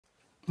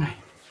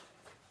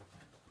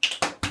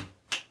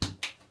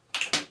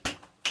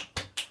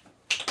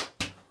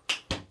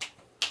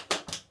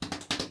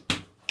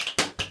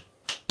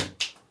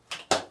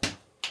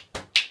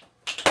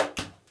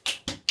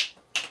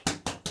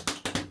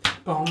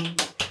Boom,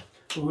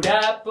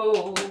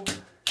 ooda-bo,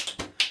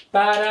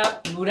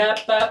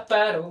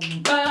 ba-da-boo-da-ba-ba-do,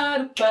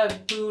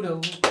 ba-do-ba-do-boo-do,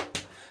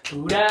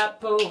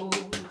 ooda-bo,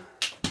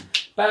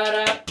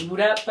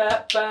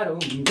 ba-da-boo-da-ba-ba-do.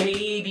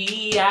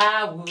 Baby,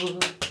 I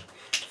would,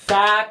 if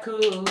I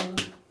could.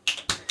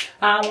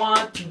 I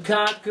want to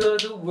conquer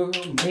the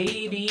world.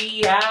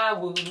 Baby, I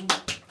would,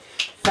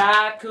 if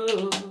I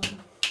could.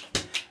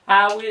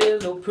 I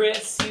will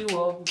oppress you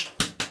all.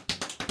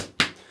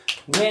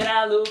 When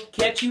I look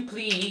at you,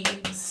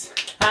 please,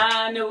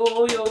 I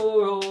know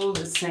you're all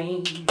the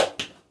same.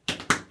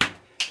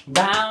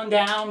 Bound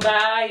down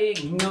by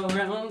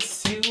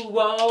ignorance, you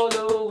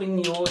wallow in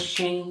your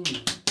shame.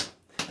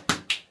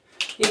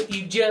 If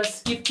you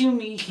just give to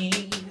me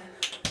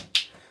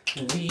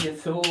the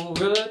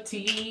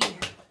authority,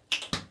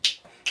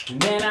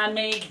 then I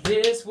make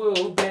this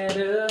world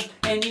better,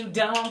 and you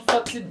dumb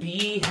fucks would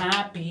be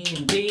happy.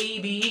 And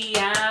baby,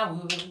 I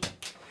would,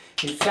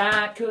 if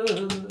I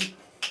could.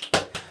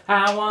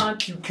 I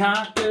want to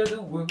conquer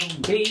the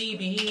world.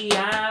 Baby,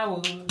 I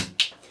would,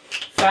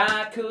 if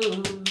I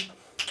could.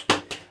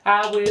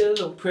 I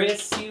will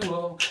oppress you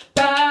all.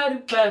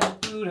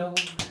 Ba-do-ba-do-boo-do,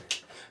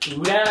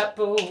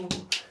 ooda-bo,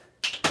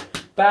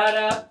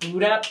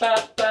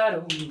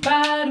 ba-da-boo-da-ba-ba-do,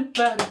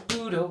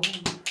 ba-do-ba-do-boo-do,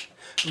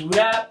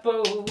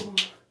 ooda-bo,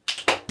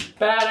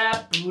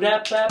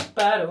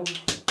 ba-da-boo-da-ba-ba-do.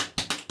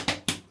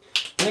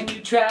 When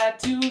you try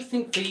to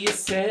think for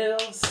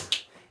yourselves,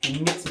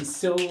 it makes me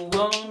so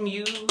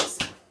amused.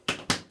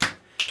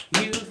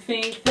 You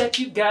think that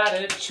you got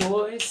a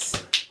choice,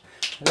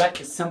 like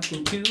there's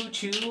something to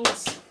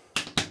choose.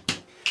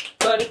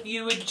 But if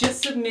you would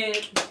just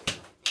admit,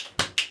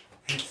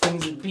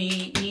 things would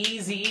be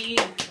easy.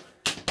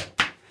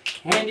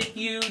 And if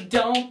you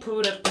don't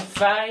put up the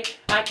fight,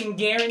 I can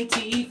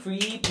guarantee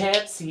free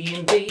Pepsi.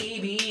 And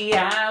baby,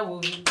 I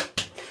would,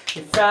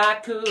 if I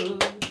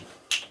could.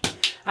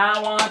 I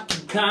want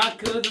to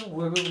conquer the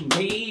world.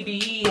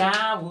 Baby,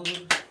 I would,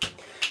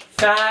 if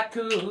I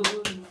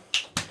could.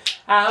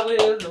 I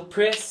will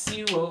oppress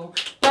you all.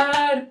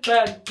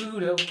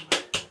 Ba-da-ba-do-boo-do,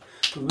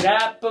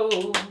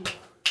 ooda-bo,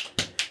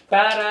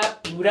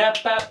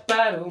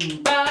 ba-da-boo-da-ba-ba-do,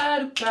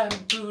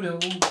 ba-do-ba-do-boo-do,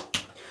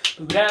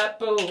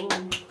 ooda-bo,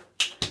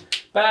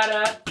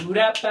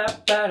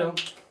 ba-da-boo-da-ba-ba-do.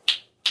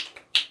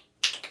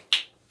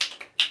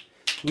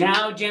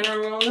 Now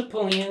General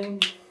Napoleon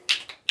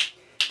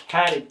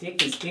had a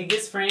dick as big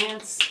as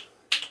France,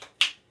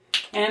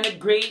 and the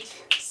great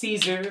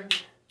Caesar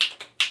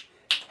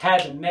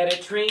had the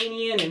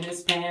Mediterranean in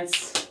his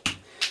pants.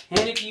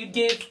 And if you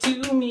give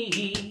to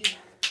me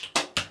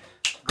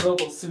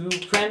global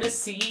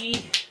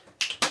supremacy,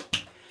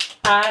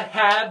 I'd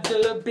have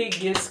the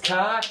biggest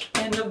cock,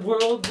 and the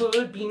world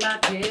would be my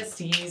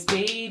testes.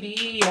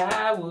 Baby,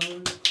 I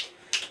would,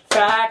 if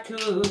I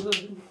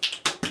could.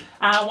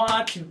 I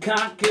want to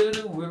conquer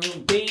the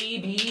world.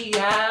 Baby,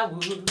 I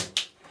would,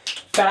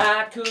 if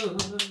I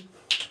could.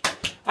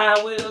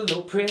 I will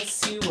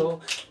oppress you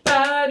all.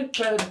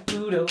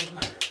 Ba-do-ba-do-boo-do,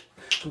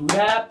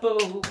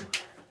 ooda-bo,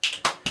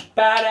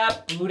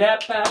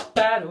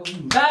 ba-da-boo-da-ba-ba-do,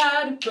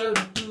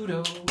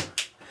 ba-do-ba-do-boo-do,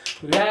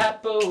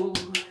 ooda-bo,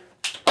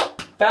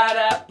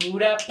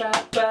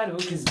 ba-da-boo-da-ba-ba-do.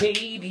 'Cause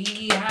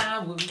baby, I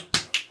would,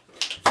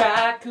 if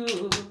I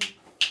could.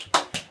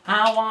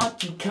 I want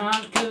to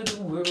conquer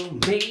the world.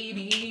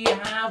 Baby,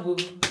 I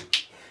would,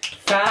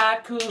 if I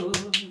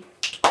could.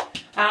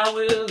 I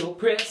will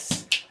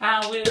oppress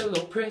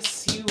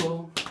you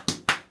all.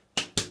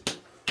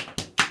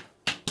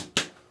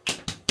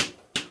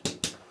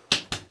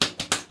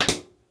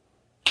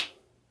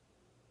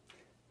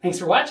 Thanks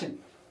for watching.